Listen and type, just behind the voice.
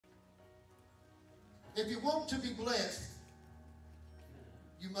If you want to be blessed,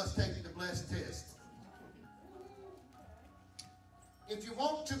 you must take the blessed test. If you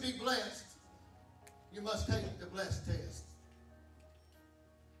want to be blessed, you must take the blessed test.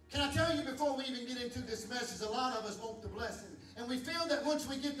 Can I tell you before we even get into this message, a lot of us want the blessing. And we feel that once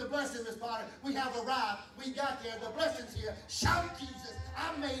we get the blessing, Miss Potter, we have arrived. We got there. The blessing's here. Shout Jesus.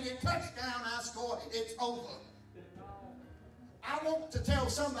 I made it. Touchdown. I scored. It's over. I want to tell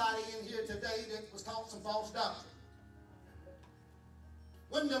somebody in here today that was taught some false doctrine.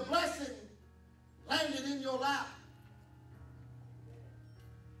 When the blessing landed in your life,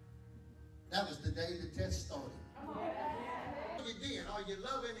 that was the day the test started. Are you did? Are you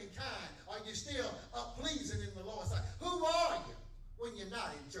loving and kind? Are you still pleasing in the Lord's sight? Who are you when you're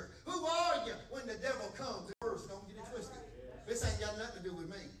not in church? Who are you when the devil comes? First, don't get it twisted. This ain't got nothing to do with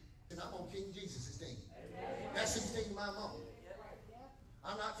me. Because I'm on King Jesus' team. That's whose team I'm on.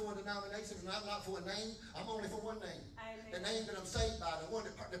 I'm not for a denomination and I'm not for a name. I'm only for one name. Amen. The name that I'm saved by, the one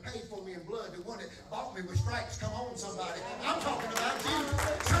that paid for me in blood, the one that bought me with stripes. Come on, somebody. I'm talking about Jesus.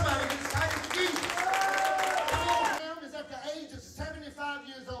 Somebody get excited for Jesus. Abraham is at the age of 75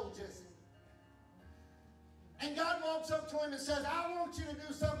 years old, Jesse. And God walks up to him and says, I want you to do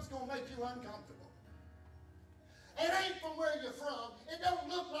something that's going to make you uncomfortable. It ain't from where you're from. It don't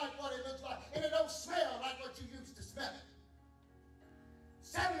look like what it looks like. And it don't smell like what you used to smell it.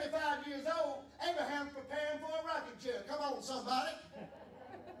 75 years old, Abraham's preparing for a rocking chair. Come on, somebody.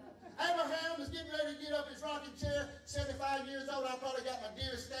 Abraham is getting ready to get up his rocking chair. 75 years old, I probably got my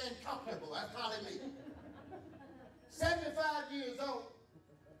deer stand comfortable. That's probably me. 75 years old,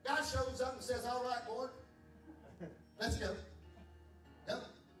 God shows up and says, all right, boy, let's go. Go.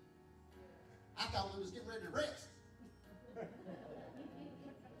 I thought we was getting ready to rest.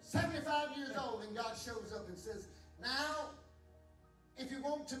 75 years old, and God shows up and says, now, if you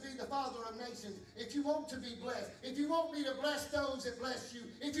want to be the father of nations, if you want to be blessed, if you want me to bless those that bless you,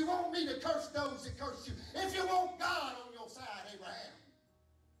 if you want me to curse those that curse you, if you want God on your side, Abraham.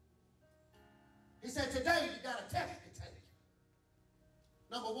 He said, today you got a test to take.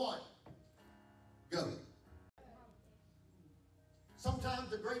 Number one, go.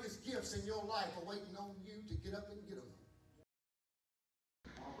 Sometimes the greatest gifts in your life are waiting on you to get up and get them.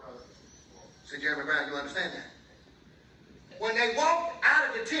 Come on, brother. Say, Jeremy Brown, you understand that? When they walked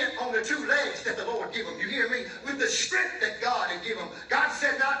out of the tent on the two legs that the Lord gave them, you hear me? With the strength that God had given them. God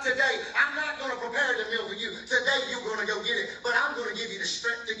said, not today. I'm not going to prepare the meal for you. Today you're going to go get it. But I'm going to give you the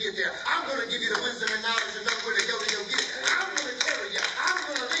strength to get there. I'm going to give you the wisdom and knowledge to know where to go get it. I'm going to carry you. I'm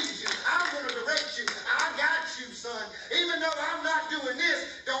going to lead you. I'm going to direct you. I got you, son. Even though I'm not doing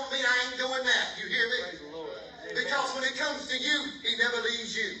this, don't mean I ain't doing that. You hear me? Praise the Lord. Because when it comes to you, he never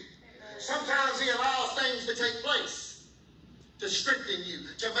leaves you. Sometimes he allows things to take place to strengthen you,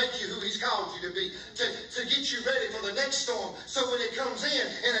 to make you who he's called you to be, to get you ready for the next storm. So when it comes in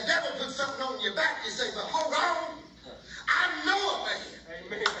and the devil puts something on your back, you say, but hold on,